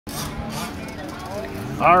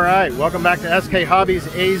All right, welcome back to SK Hobbies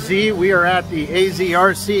AZ. We are at the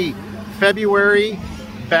AZRC February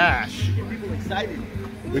Bash. People excited.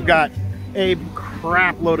 We've got a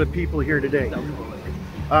crap load of people here today.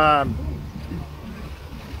 The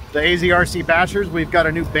AZRC Bashers, we've got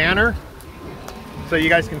a new banner, so you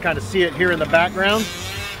guys can kind of see it here in the background.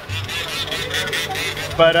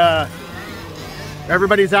 But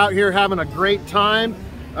everybody's out here having a great time.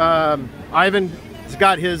 Ivan's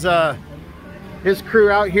got his crew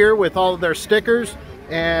out here with all of their stickers,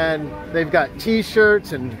 and they've got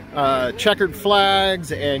t-shirts and checkered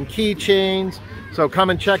flags and keychains, so come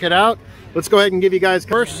and check it out. Let's go ahead and give you guys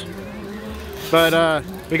first. But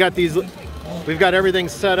we've got everything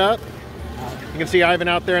set up. You can see Ivan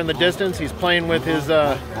out there in the distance. He's playing with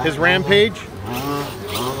his Rampage.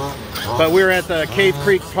 But we're at the Cave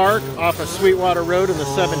Creek Park off of Sweetwater Road in the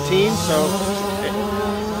 17, so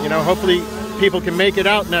you know, hopefully people can make it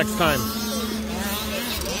out next time.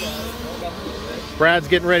 Brad's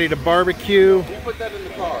getting ready to barbecue. We'll put that in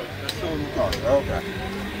the car. That's still in the car. Okay.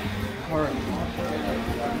 All right.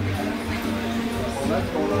 Well, that's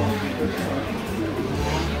going on.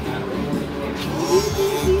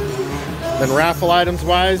 Then raffle items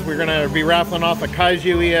wise, we're gonna be raffling off a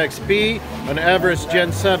Kaiju EXP, an Everest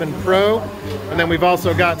Gen 7 Pro, and then we've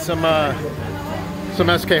also got some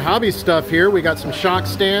SK Hobbies stuff here. We got some shock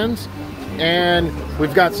stands, and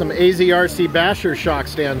we've got some AZRC Basher shock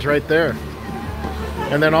stands right there.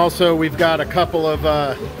 And then also we've got a couple of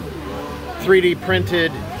 3D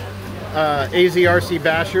printed AZRC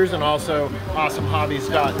Bashers, and also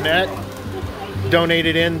awesomehobbies.net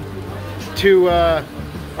donated in to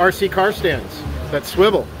RC car stands that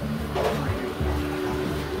swivel.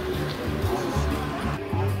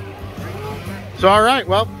 So all right,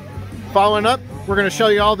 well, following up, we're going to show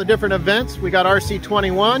you all the different events. We got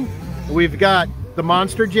RC21, we've got the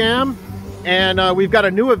Monster Jam, and we've got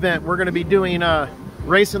a new event. We're going to be doing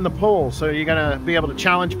racing the pole, so you're going to be able to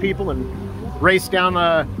challenge people and race down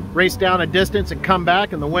a distance and come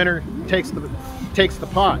back, and the winner takes the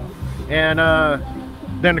pot. And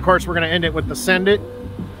then of course we're going to end it with the Send It.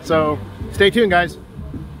 So stay tuned, guys.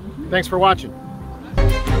 Thanks for watching.